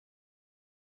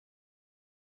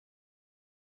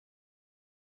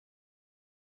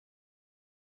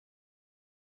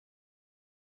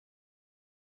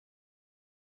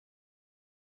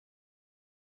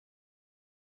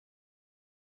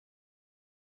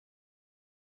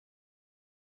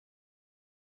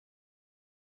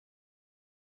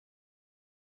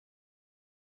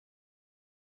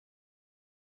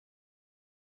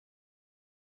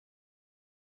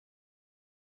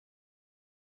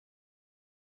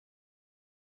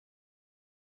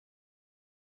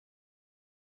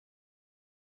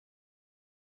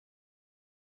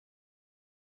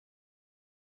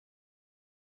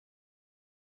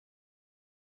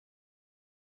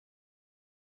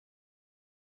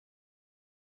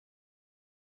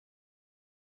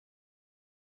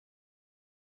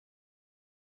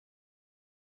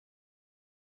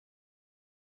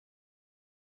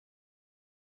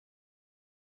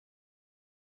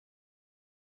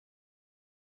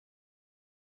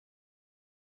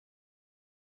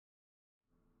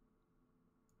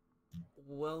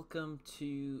Welcome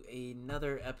to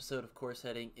another episode of Course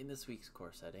Heading. In this week's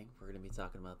Course Heading, we're going to be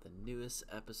talking about the newest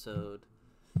episode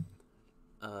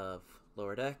of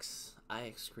Lower Decks,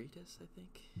 Excretus, I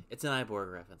think. It's an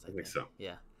Iborg reference, I think so.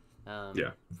 Yeah.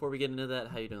 Yeah. Before we get into that,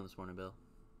 how you doing this morning, Bill?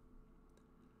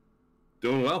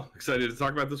 Doing well. Excited to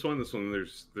talk about this one.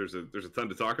 There's a ton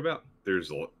to talk about.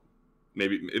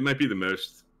 Maybe it might be the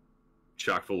most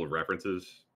chock full of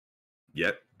references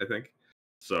yet, I think.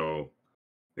 So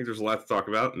I think there's a lot to talk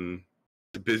about, and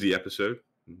it's a busy episode.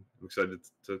 I'm excited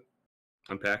to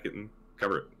unpack it and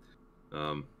cover it.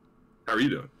 How are you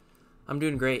doing? I'm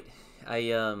doing great.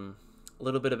 A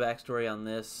little bit of backstory on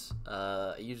this.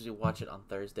 I usually watch it on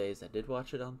Thursdays. I did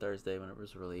watch it on Thursday when it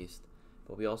was released,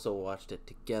 but we also watched it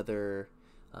together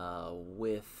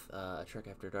with a Trek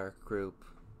After Dark group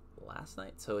last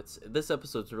night. So this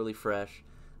episode's really fresh.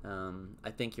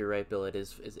 I think you're right, Bill. It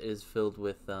is filled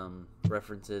with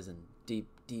references and deep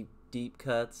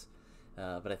cuts.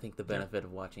 But I think the benefit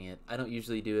of watching it, I don't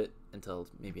usually do it until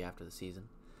maybe after the season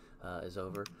is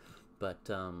over. But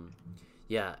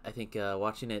yeah, I think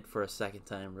watching it for a second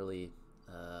time really,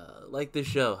 like this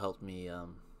show, helped me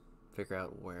figure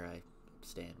out where I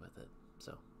stand with it.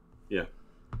 So yeah.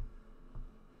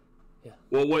 Yeah.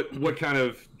 Well, what kind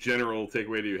of general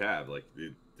takeaway do you have? Like,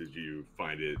 did you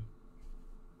find it?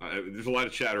 There's a lot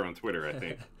of chatter on Twitter, I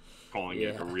think, calling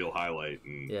it a real highlight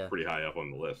and pretty high up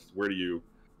on the list. Where do you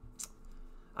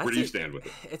stand with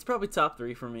it? It's probably top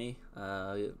 3 for me.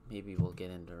 Maybe we'll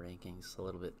get into rankings a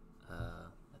little bit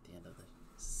at the end of the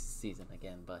season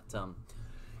again, but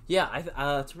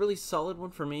yeah, it's a really solid one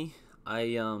for me.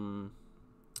 I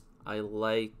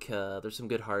like there's some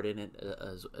good heart in it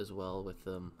as well with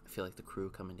I feel like the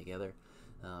crew coming together.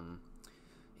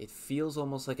 It feels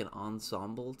almost like an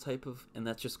ensemble type of, and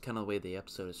that's just kind of the way the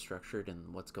episode is structured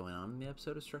and what's going on in the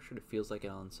episode is structured. It feels like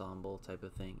an ensemble type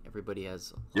of thing. Everybody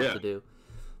has a lot to do.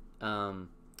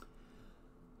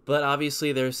 But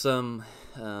obviously there's some,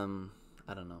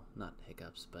 I don't know, not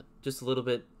hiccups, but just a little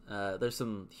bit, there's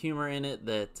some humor in it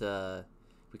that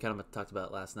we kind of talked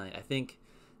about last night. I think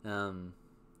like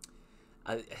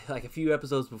a few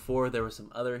episodes before, there was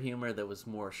some other humor that was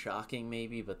more shocking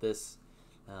maybe, but this,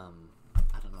 I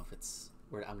don't know if it's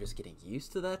where I'm just getting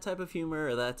used to that type of humor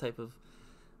or that type of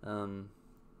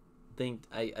thing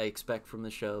I expect from the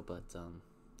show, but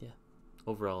yeah,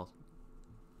 overall,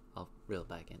 I'll reel it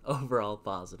back in. Overall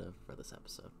positive for this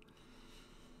episode.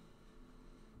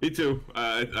 Me too.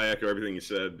 I echo everything you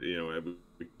said. You know,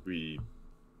 we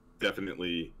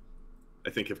definitely, I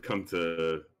think, have come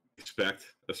to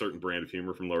expect a certain brand of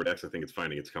humor from Lower Decks. I think it's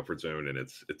finding its comfort zone and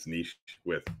its niche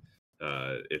with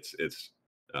its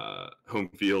home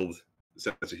field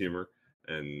sense of humor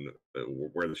and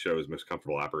where the show is most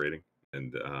comfortable operating.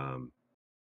 And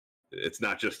it's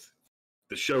not just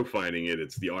the show finding it;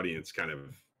 it's the audience kind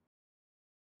of,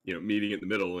 you know, meeting in the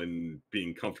middle and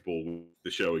being comfortable with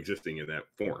the show existing in that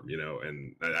form, you know.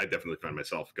 And I definitely find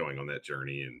myself going on that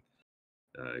journey and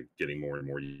getting more and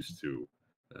more used to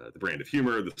the brand of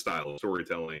humor, the style of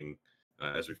storytelling,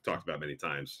 as we've talked about many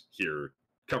times here,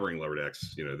 covering Lower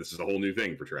Decks. You know, this is a whole new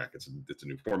thing for Trek. It's a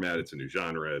new format. It's a new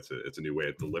genre. It's a new way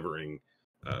of delivering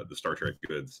the Star Trek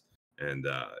goods, and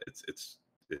it's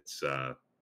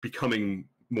becoming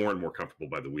more and more comfortable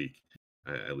by the week.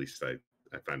 At least I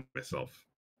find myself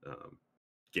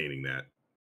gaining that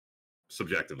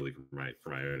subjectively from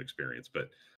my own experience.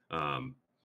 But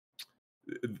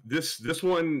this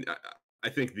one, I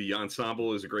think the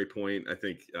ensemble is a great point. I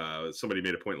think somebody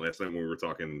made a point last night when we were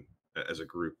talking as a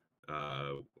group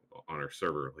on our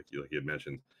server, like you had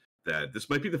mentioned, that this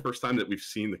might be the first time that we've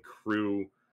seen the crew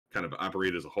kind of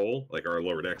operate as a whole, like our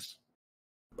Lower Decks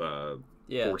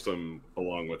foursome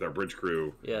along with our bridge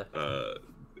crew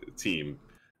team,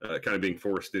 kind of being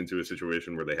forced into a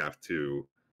situation where they have to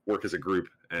work as a group,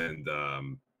 and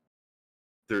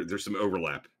there's some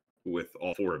overlap with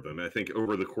all 4 of them. And I think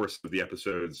over the course of the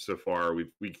episodes so far, we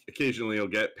occasionally will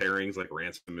get pairings like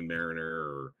Ransom and Mariner,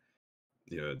 or,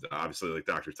 you know, obviously like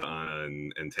Dr. Tana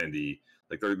and Tendi.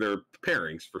 Like they're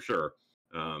pairings for sure.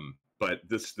 But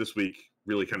this week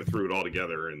really kind of threw it all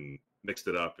together and mixed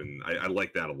it up, and I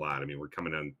like that a lot. I mean, we're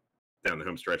coming down the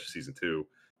home stretch of season 2.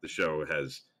 The show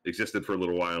has existed for a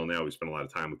little while now. We spent a lot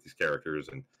of time with these characters,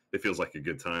 and it feels like a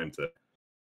good time to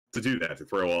do that, to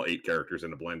throw all 8 characters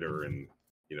in a blender and,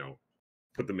 you know,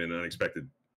 put them in unexpected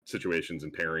situations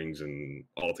and pairings and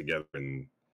all together and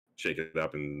shake it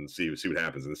up and see what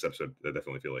happens. In this episode, I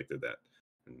definitely feel like did that.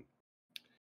 And,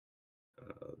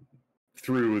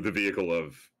 through the vehicle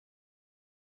of,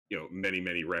 you know,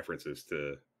 many references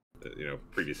to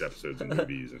previous episodes and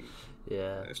movies and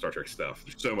yeah, Star Trek stuff.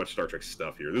 There's so much Star Trek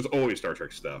stuff here. There's always Star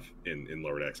Trek stuff in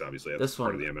Lower Decks. Obviously, that's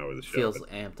part of the MO of the show. Feels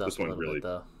amped up a little bit,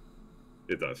 though.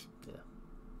 It does. Yeah.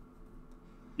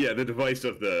 Yeah, the device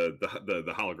of the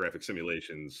holographic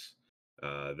simulations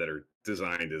that are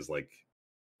designed as like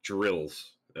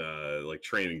drills, like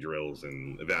training drills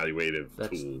and evaluative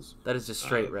tools. That is just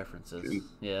straight references.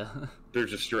 Yeah. They're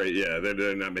just straight. Yeah,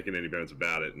 they're not making any bones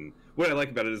about it. And what I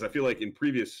like about it is I feel like in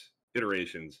previous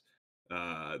iterations,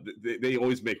 they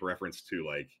always make reference to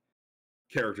like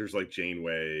characters like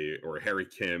Janeway or Harry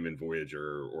Kim in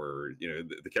Voyager, or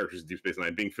the characters in Deep Space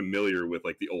Nine being familiar with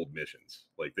like the old missions.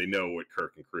 Like they know what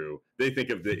Kirk and crew. They think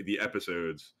of the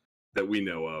episodes that we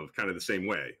know of kind of the same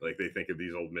way. Like they think of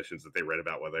these old missions that they read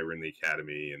about while they were in the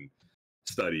academy and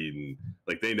studied, and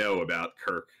like they know about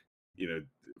Kirk,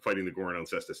 fighting the Gorn on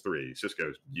Cestus 3.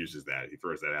 Sisko uses that. He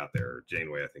throws that out there.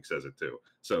 Janeway, I think, says it too.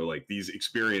 So like these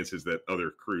experiences that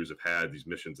other crews have had, these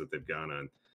missions that they've gone on,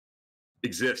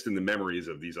 exist in the memories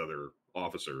of these other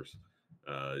officers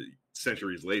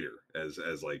centuries later as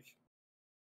like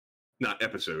not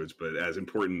episodes, but as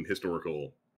important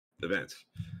historical events.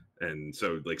 And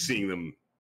so like seeing them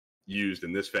used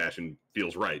in this fashion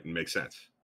feels right and makes sense.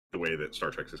 The way that Star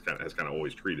Trek has kind of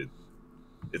always treated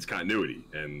its continuity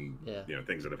and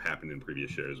things that have happened in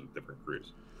previous shows with different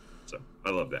crews. So I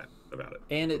love that about it.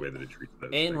 And the way that it treats those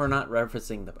and things. We're not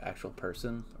referencing the actual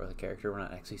person or the character. We're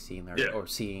not actually seeing their or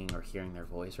seeing or hearing their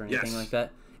voice or anything like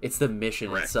that. It's the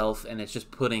mission itself, and it's just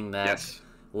putting that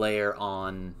layer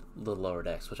on the Lower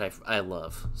Decks, which I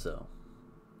love. So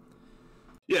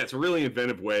yeah, it's a really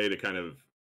inventive way to kind of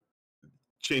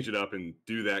change it up and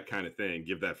do that kind of thing,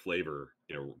 give that flavor,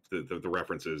 the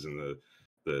references and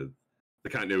the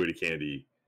continuity candy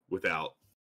without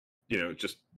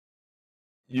just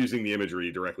using the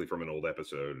imagery directly from an old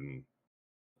episode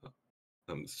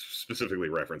and specifically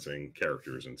referencing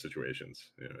characters and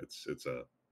situations. It's a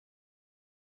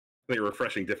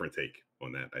refreshing, different take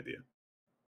on that idea.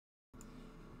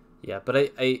 Yeah,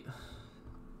 but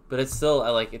but it's still, I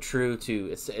like it true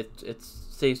to it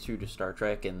stays true to Star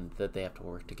Trek, and that they have to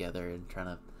work together and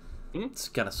trying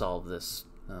to kind of solve this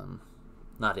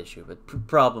not issue but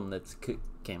problem that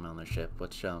came on their ship,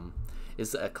 which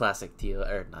is a classic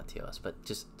not TOS, but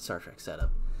just Star Trek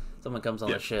setup. Someone comes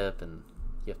on the ship and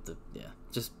you have to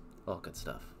just all good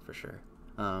stuff for sure.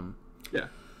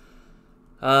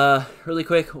 Really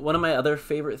quick, one of my other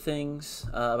favorite things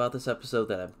about this episode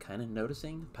that I'm kind of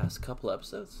noticing the past couple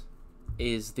episodes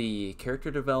is the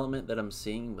character development that I'm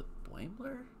seeing with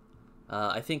Boimler.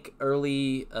 I think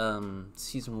early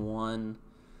season 1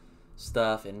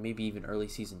 stuff and maybe even early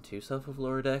season 2 stuff of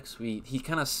Lower Decks, he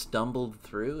kind of stumbled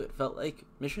through, it felt like,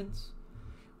 missions,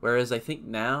 whereas I think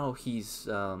now he's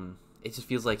it just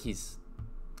feels like he's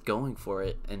going for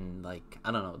it. And like,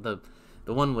 I don't know,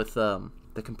 the one with the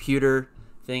computer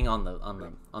thing on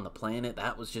the planet,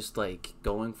 that was just like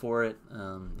going for it.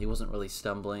 He wasn't really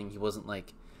stumbling. He wasn't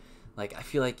like I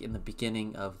feel like in the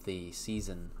beginning of the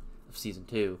season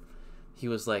 2, he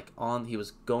was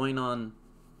going on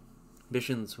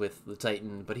missions with the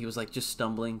Titan, but he was like just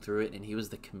stumbling through it, and he was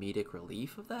the comedic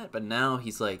relief of that. But now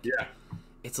he's like,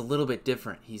 it's a little bit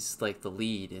different. He's like the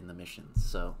lead in the missions.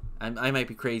 So I might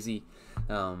be crazy,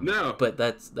 no, but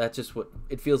that's just what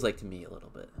it feels like to me a little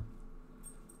bit.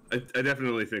 I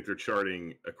definitely think they're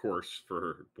charting a course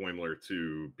for Boimler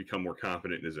to become more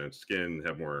confident in his own skin,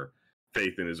 have more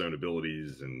faith in his own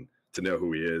abilities, and to know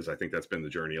who he is. I think that's been the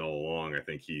journey all along. I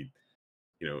think he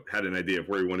had an idea of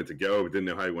where he wanted to go, but didn't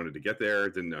know how he wanted to get there,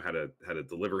 didn't know how to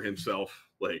deliver himself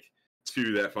like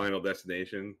to that final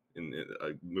destination, and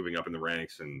moving up in the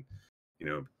ranks and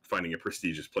finding a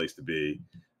prestigious place to be.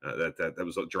 That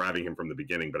was driving him from the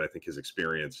beginning. But I think his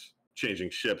experience changing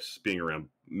ships, being around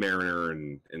Mariner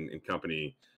and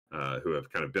company, who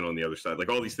have kind of been on the other side, like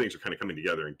all these things are kind of coming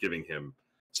together and giving him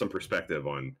some perspective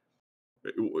on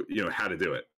how to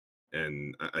do it.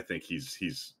 And I think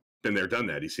he's been there, done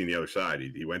that. He's seen the other side.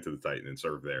 He went to the Titan and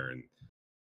served there, and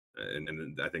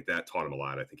I think that taught him a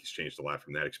lot. I think he's changed a lot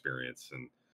from that experience, and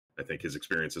I think his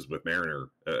experiences with Mariner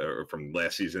from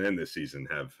last season and this season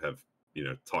have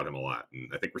taught him a lot.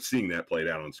 And I think we're seeing that played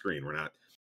out on screen. We're not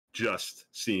just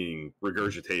seeing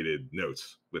regurgitated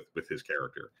notes with his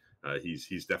character.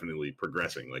 He's definitely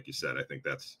progressing, like you said. I think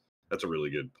that's a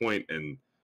really good point, and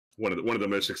one of the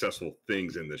most successful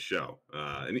things in this show.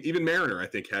 And even Mariner, I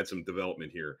think, had some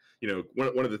development here.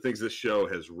 One of the things this show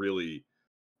has really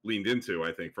leaned into,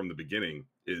 I think, from the beginning,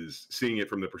 is seeing it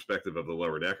from the perspective of the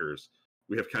Lower Deckers.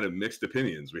 We have kind of mixed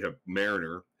opinions. We have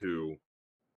Mariner, who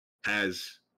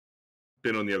has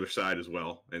been on the other side as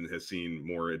well and has seen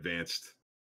more advanced,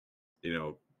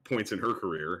 points in her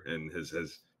career and has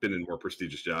been in more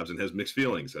prestigious jobs and has mixed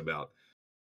feelings about,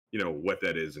 what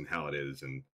that is and how it is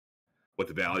and what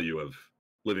the value of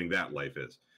living that life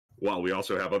is. While we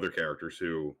also have other characters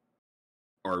who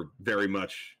are very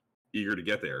much eager to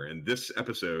get there. And this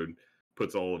episode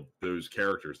puts all of those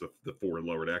characters, the four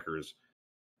lower deckers,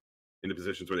 into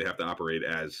positions where they have to operate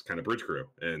as kind of bridge crew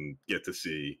and get to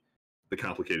see the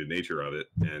complicated nature of it.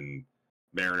 And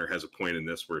Mariner has a point in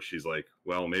this where she's like,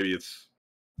 well, maybe it's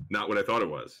not what I thought it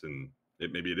was. And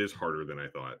maybe it is harder than I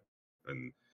thought.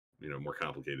 And, more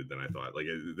complicated than I thought. Like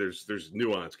there's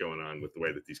nuance going on with the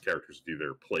way that these characters do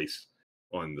their place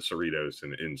on the Cerritos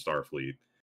and in Starfleet.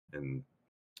 And,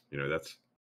 that's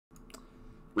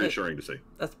reassuring to see.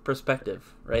 That's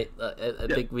perspective, right? I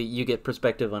think you get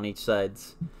perspective on each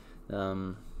side's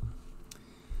kind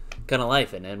of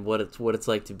life and what it's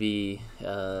like to be.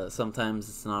 Sometimes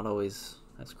it's not always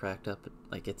as cracked up.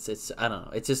 Like it's I don't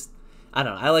know. It's just I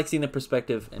don't know. I like seeing the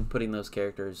perspective and putting those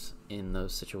characters in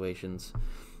those situations.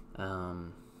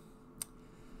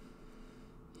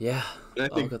 Yeah, and I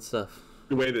all think good stuff.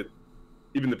 The way that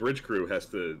even the bridge crew has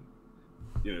to,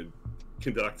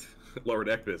 conduct lower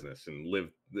deck business and live,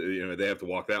 they have to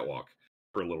walk that walk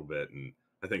for a little bit. And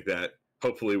I think that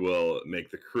hopefully will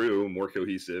make the crew more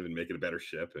cohesive and make it a better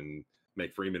ship and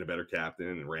make Freeman a better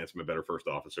captain and Ransom a better first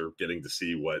officer, getting to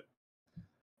see what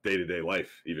day-to-day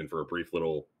life, even for a brief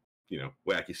little,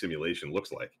 wacky simulation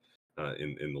looks like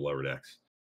in the lower decks.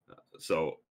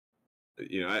 So,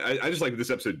 I just like what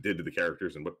this episode did to the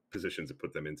characters and what positions it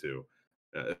put them into,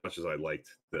 as much as I liked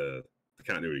the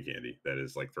continuity candy that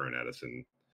is like thrown at us in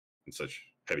such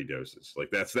heavy doses. Like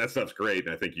that stuff's great,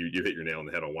 and I think you hit your nail on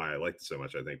the head on why I liked it so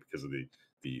much. I think because of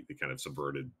the kind of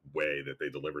subverted way that they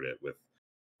delivered it, with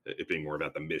it being more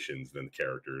about the missions than the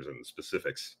characters and the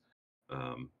specifics.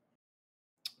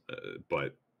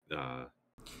 But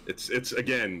it's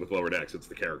again with Lower Decks, it's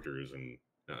the characters and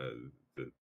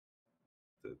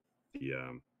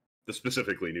the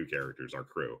specifically new characters, our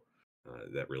crew,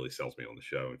 that really sells me on the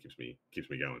show and keeps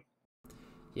me going.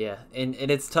 Yeah, and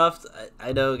it's tough.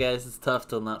 I know, guys, it's tough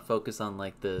to not focus on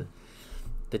like the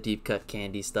deep cut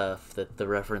candy stuff, the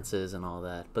references and all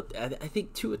that. But I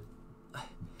think to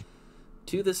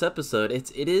this episode,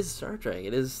 it is Star Trek.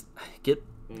 It is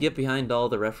get behind all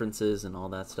the references and all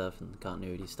that stuff and the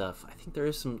continuity stuff. I think there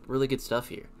is some really good stuff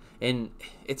here, and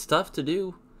it's tough to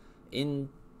do in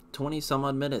 20 some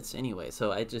odd minutes anyway.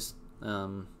 So I just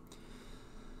I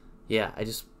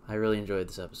really enjoyed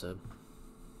this episode.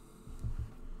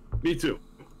 Me too.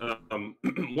 One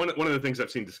of the things I've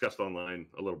seen discussed online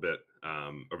a little bit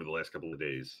over the last couple of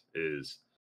days is,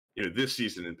 this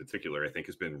season in particular, I think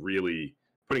has been really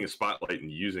putting a spotlight and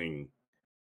using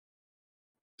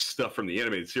stuff from the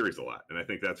animated series a lot. And I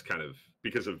think that's kind of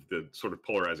because of the sort of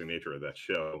polarizing nature of that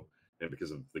show and because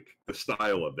of the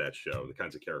style of that show, the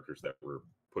kinds of characters that were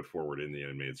put forward in the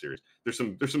animated series. There's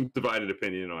some divided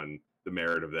opinion on the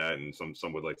merit of that, and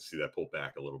some would like to see that pulled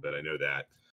back a little bit. I know that.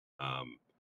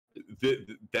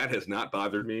 That has not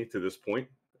bothered me to this point,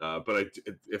 but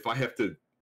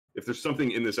if there's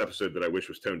something in this episode that I wish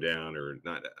was toned down or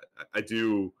not, I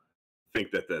do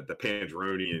think that the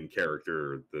Pandronian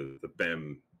character, the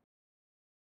Bem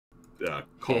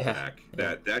callback,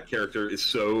 that character is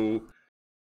so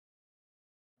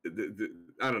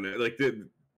I don't know, like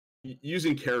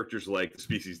using characters like the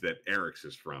species that Eric's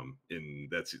is from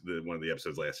that's one of the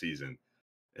episodes last season.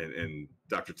 And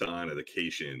Dr. T'Ana, the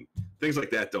Cation, things like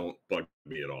that don't bug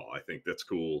me at all. I think that's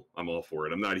cool. I'm all for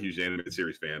it. I'm not a huge animated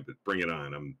series fan, but bring it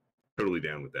on. I'm totally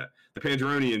down with that. The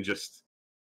Pandronian, just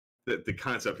the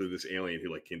concept of this alien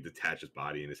who like can detach his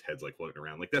body and his head's like floating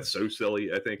around, like that's so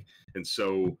silly, I think. And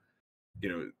so,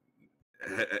 in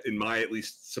my at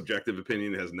least subjective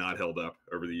opinion, has not held up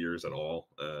over the years at all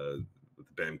with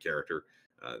the Bem character.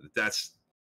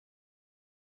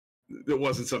 It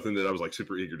wasn't something that I was like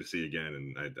super eager to see again,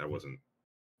 and I wasn't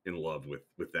in love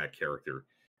with that character.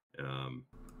 I'm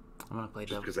gonna play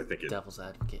devil's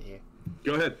advocate here.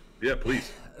 Go ahead, yeah,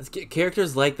 please.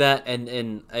 Characters like that,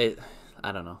 and I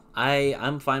don't know.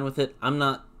 I'm fine with it. I'm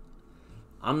not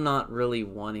really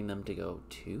wanting them to go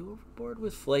too overboard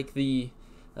with like the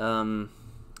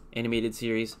animated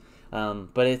series.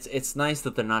 But it's nice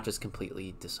that they're not just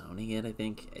completely disowning it. I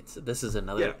think this is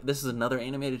another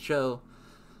animated show.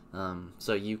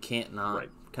 So you can't not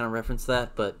kind of reference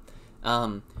that, but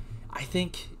I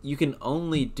think you can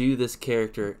only do this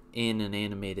character in an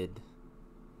animated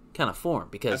kind of form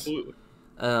because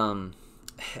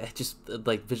just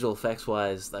like visual effects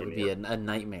wise, that would be a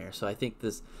nightmare. So I think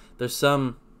there's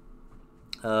some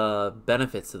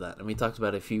benefits to that, and we talked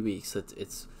about it a few weeks.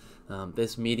 It's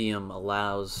this medium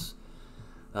allows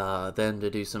them to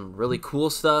do some really cool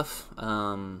stuff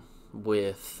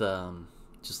with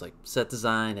just like set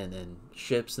design and then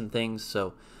ships and things.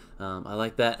 So I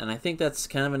like that, and I think that's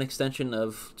kind of an extension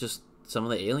of just some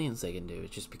of the aliens they can do.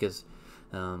 It's just because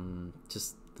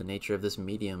just the nature of this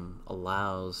medium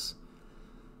allows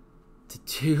to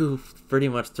do pretty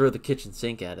much throw the kitchen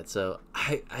sink at it. So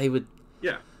I would,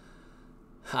 yeah,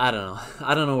 I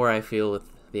don't know where I feel with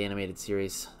the animated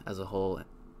series as a whole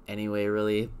anyway,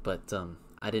 really, but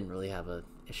I didn't really have an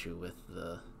issue with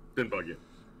the didn't bug you.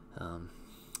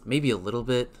 Maybe a little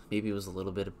bit, maybe it was a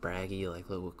little bit of braggy, like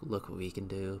look what we can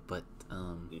do, but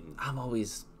I'm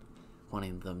always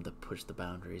wanting them to push the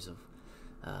boundaries of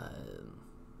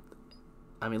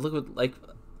I mean, look what, like,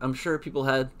 I'm sure people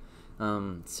had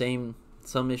some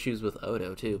issues with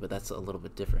Odo too, but that's a little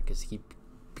bit different because he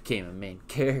became a main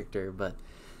character. But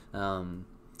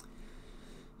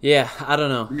yeah, I don't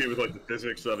know. You mean with like the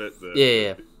physics of it?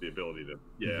 The ability to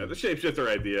the shapeshifter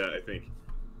idea, I think,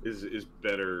 is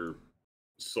better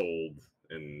sold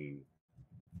and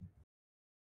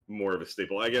more of a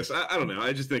staple. I guess I don't know.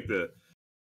 I just think the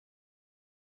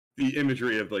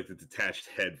imagery of like the detached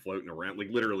head floating around, like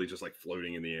literally just like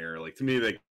floating in the air, like to me,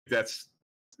 like that's,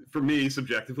 for me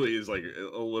subjectively, is like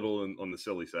a little on the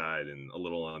silly side and a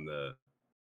little on the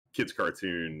kids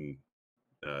cartoon,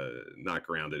 not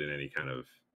grounded in any kind of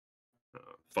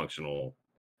functional.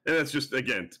 And that's just,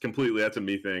 again, completely, that's a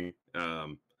me thing.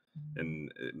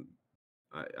 And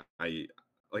I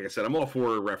like I said, I'm all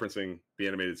for referencing the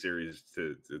animated series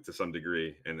to some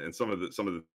degree, and some of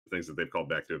the things that they've called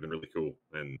back to have been really cool,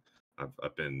 and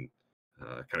I've been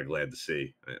kind of glad to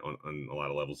see on a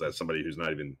lot of levels, as somebody who's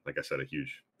not even, like I said, a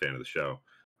huge fan of the show.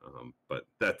 But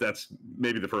that's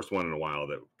maybe the first one in a while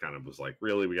that kind of was like,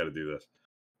 really, we got to do this.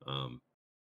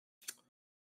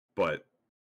 But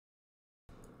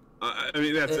I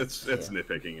mean, that's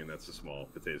nitpicking, and that's a small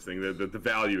potatoes thing. The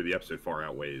value of the episode far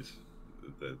outweighs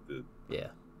the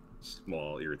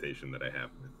small irritation that I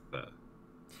have with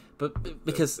but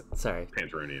because sorry,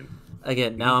 Pantaronian.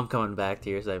 Again, now I'm coming back to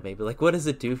your side. Maybe like, what does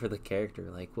it do for the character?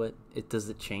 Like, does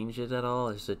it change it at all,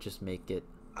 or does it just make it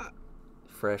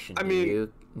fresh and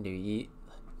unique?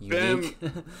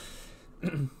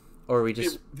 Or are we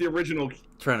just the original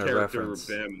trying to reference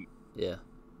Bem? Yeah,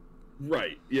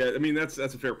 right. Yeah, I mean that's a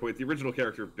fair point. The original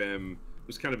character Bem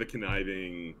was kind of a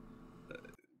conniving,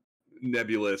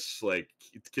 nebulous, like,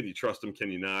 can you trust him, can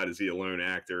you not, is he a lone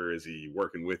actor, is he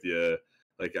working with you,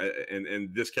 like, and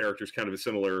this character is kind of a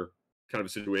similar kind of a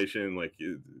situation. Like,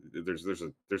 there's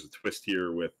a twist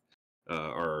here with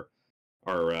our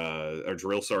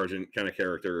drill sergeant kind of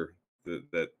character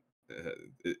that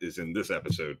is in this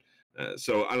episode.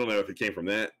 So I don't know if it came from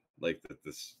that, like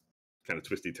this kind of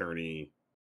twisty turny,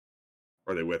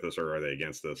 are they with us or are they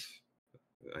against us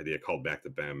idea called back to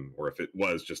Bem, or if it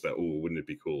was just that, oh, wouldn't it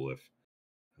be cool if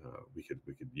we could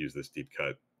use this deep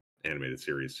cut animated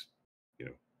series,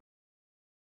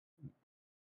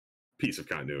 piece of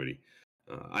continuity.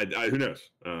 Who knows?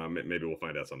 Maybe we'll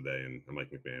find out someday in a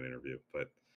Mike McMahon interview.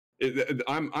 But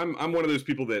I'm one of those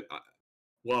people that,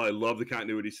 while I love the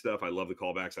continuity stuff, I love the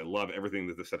callbacks, I love everything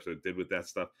that this episode did with that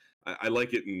stuff. I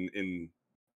like it in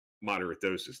moderate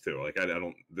doses too. Like, I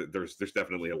don't. There's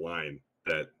definitely a line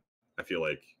that I feel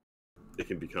like it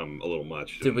can become a little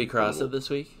much. Did we cross it this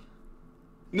week?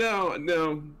 No.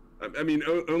 I mean,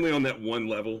 only on that one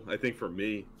level. I think for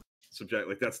me,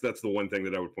 like that's the one thing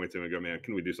that I would point to and go, man,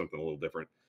 can we do something a little different?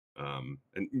 And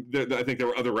I think there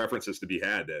were other references to be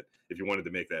had, that if you wanted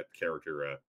to make that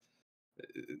character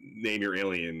name your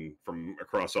alien from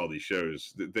across all these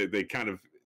shows, they kind of,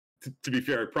 to be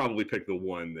fair, I probably picked the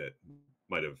one that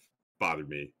might have bothered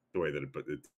me the way that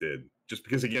it did, just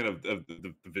because, again, of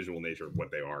the visual nature of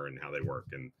what they are and how they work.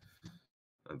 And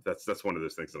that's one of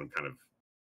those things that I'm kind of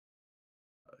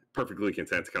perfectly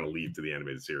content to kind of leave to the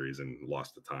animated series and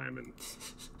lost the time and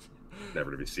never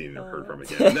to be seen or heard from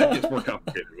again. And that gets more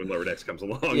complicated when Lower Decks comes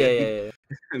along and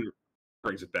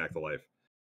brings it back to life.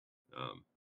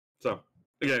 So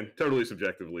again, totally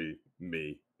subjectively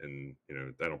me, and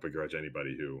I don't begrudge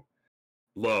anybody who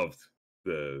loved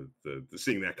the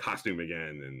seeing that costume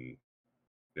again, and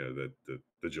the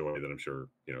joy that I'm sure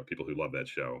people who love that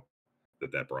show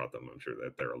that brought them. I'm sure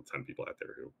that there are a ton of people out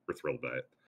there who were thrilled by it.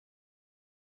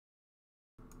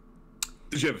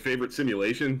 Did you have a favorite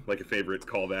simulation, like a favorite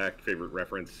callback, favorite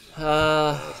reference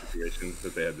situation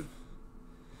that they had to?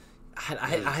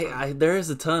 There is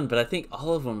a ton, but I think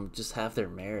all of them just have their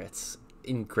merits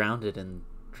grounded in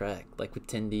Trek. Like with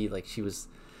Tindy, like she was,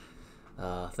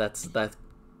 that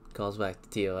calls back to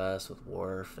TOS with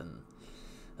Worf and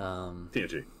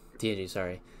TNG.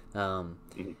 Sorry,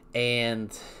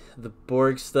 And the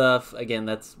Borg stuff, again,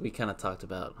 we kind of talked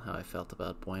about how I felt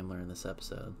about Boimler in this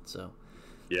episode. So,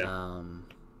 yeah,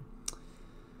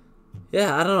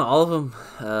 I don't know. All of them,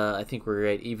 I think were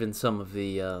great. Even some of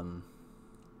the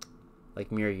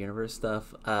like Mirror Universe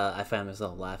stuff, I found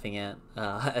myself laughing at.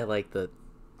 I like the,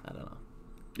 I don't know.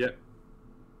 Yeah.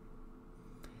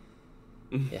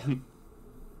 Yeah.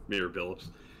 Mirror Billups.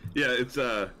 Yeah, it's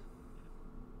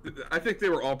I think they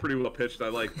were all pretty well pitched. I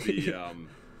like the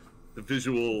the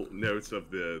visual notes of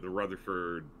the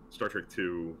Rutherford Star Trek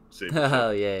II.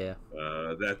 Oh yeah.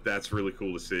 That's really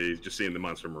cool to see. Just seeing the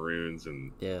Monster Maroons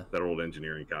and that old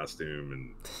engineering costume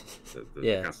and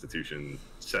the Constitution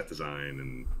set design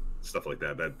and stuff like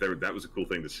that. That was a cool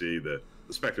thing to see. The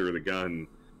Spectre of the Gun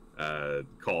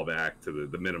call back to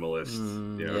the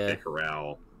minimalist. Dick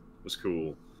Corral was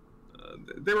cool.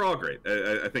 They were all great.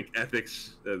 I think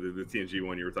Ethics, the TNG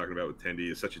one you were talking about with Tendi,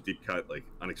 is such a deep cut, like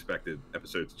unexpected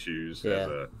episode to choose.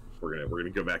 Yeah. We're gonna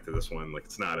go back to this one. Like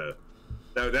it's not a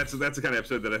that's the kind of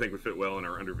episode that I think would fit well in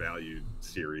our undervalued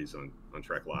series on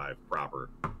Trek Live proper,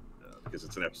 because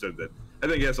it's an episode that I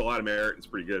think has a lot of merit. It's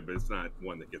pretty good, but it's not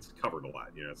one that gets covered a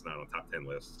lot. It's not on top 10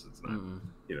 lists. It's not.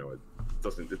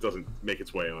 It doesn't make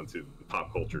its way onto the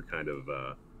pop culture kind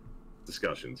of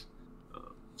discussions.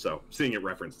 So seeing it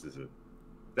referenced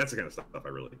that's the kind of stuff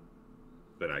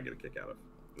that I get a kick out of.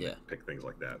 Yeah, pick things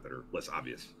like that are less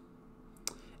obvious.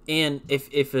 And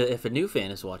if a new fan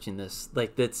is watching this,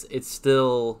 like it's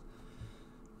still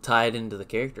tied into the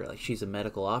character. Like she's a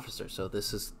medical officer, so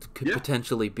this could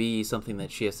potentially be something that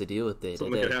she has to deal with day to day.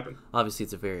 Something could happen. Obviously,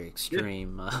 it's a very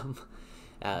extreme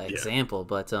example,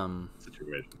 but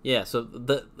situation. Yeah. So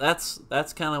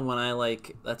that's kind of when I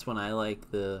like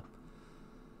the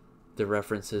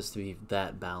references to be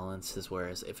that balanced, is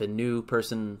whereas if a new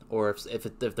person, or if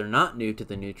they're not new to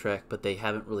the new Trek but they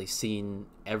haven't really seen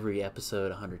every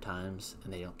episode 100 times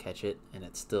and they don't catch it, and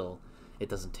it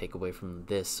doesn't take away from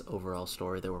this overall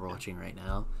story that we're watching right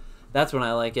now, that's when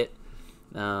I like it.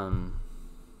 But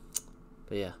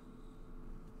yeah,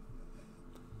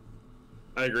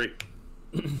 I agree.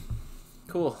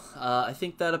 Cool. I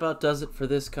think that about does it for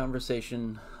this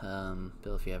conversation.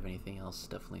 Bill, if you have anything else,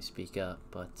 definitely speak up.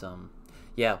 But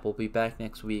yeah, we'll be back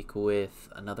next week with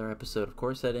another episode of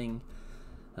Core Setting,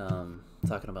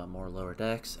 talking about more Lower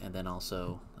Decks, and then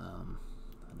also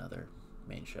another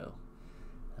main show,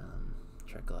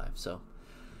 Trek Live. So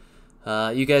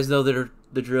you guys know the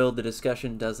drill. The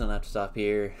discussion doesn't have to stop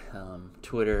here.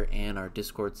 Twitter and our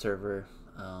Discord server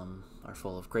are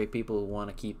full of great people who want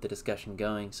to keep the discussion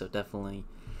going, so definitely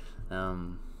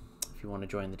if you want to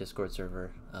join the Discord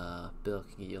server, Bill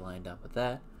can get you lined up with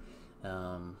that.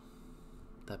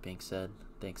 That being said,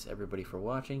 thanks everybody for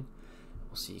watching.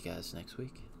 We'll see you guys next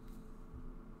week.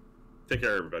 Take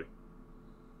care, everybody.